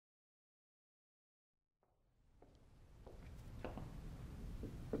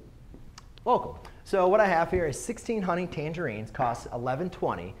Welcome. So what I have here is 16 honey tangerines, cost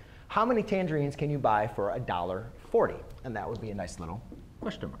 $11.20. How many tangerines can you buy for $1.40? And that would be a nice little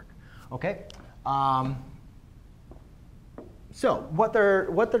question mark. Okay. So what they're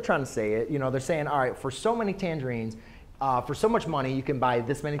trying to say, they're saying, all right, for so many tangerines, for so much money, you can buy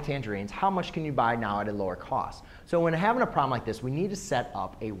this many tangerines. How much can you buy now at a lower cost? So when having a problem like this, we need to set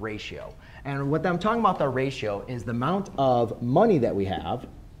up a ratio. And what I'm talking about, the ratio, is the amount of money that we have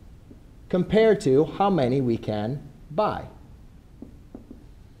compared to how many we can buy.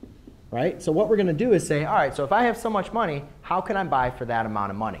 Right? So what we're going to do is say, all right, so if I have so much money, how can I buy for that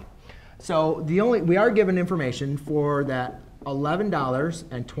amount of money? So we are given information for that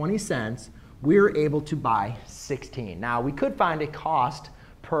 $11.20. We're able to buy 16. Now we could find a cost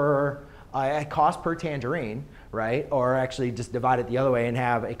per tangerine, right? Or actually just divide it the other way and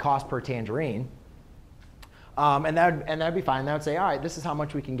have a cost per tangerine. And that'd be fine. That would say, all right, this is how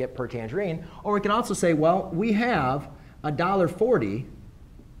much we can get per tangerine. Or we can also say, well, we have $1.40.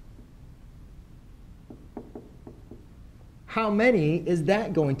 How many is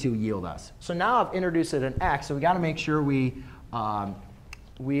that going to yield us? So now I've introduced it an x, so we got to make sure we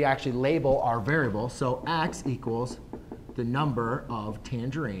actually label our variable. So x equals the number of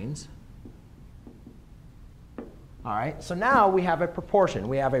tangerines. All right, so now we have a proportion.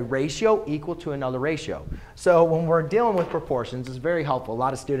 We have a ratio equal to another ratio. So when we're dealing with proportions, it's very helpful. A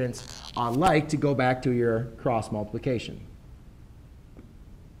lot of students like to go back to your cross multiplication.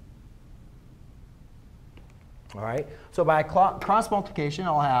 All right, so by cross multiplication,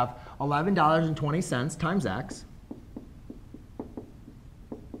 I'll have $11.20 times x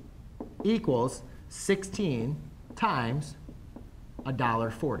equals 16 times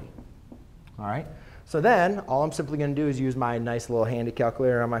 $1.40. All right, so then all I'm simply going to do is use my nice little handy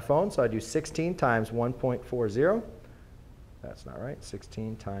calculator on my phone. So I do 16 times 1.40. That's not right.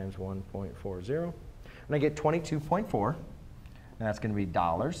 16 times 1.40. And I get 22.4. And that's going to be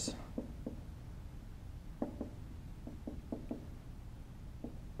dollars.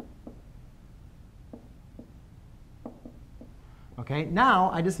 Okay, now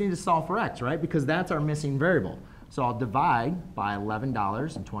I just need to solve for x, right? Because that's our missing variable. So I'll divide by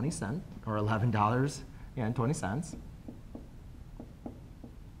 $11.20, or $11.20.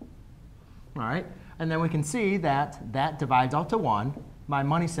 All right, and then we can see that that divides out to 1. My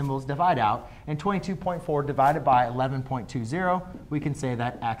money symbols divide out. And 22.4 divided by 11.20, we can say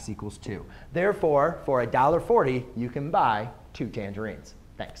that x equals 2. Therefore, for $1.40, you can buy 2 tangerines.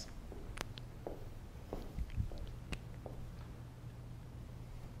 Thanks.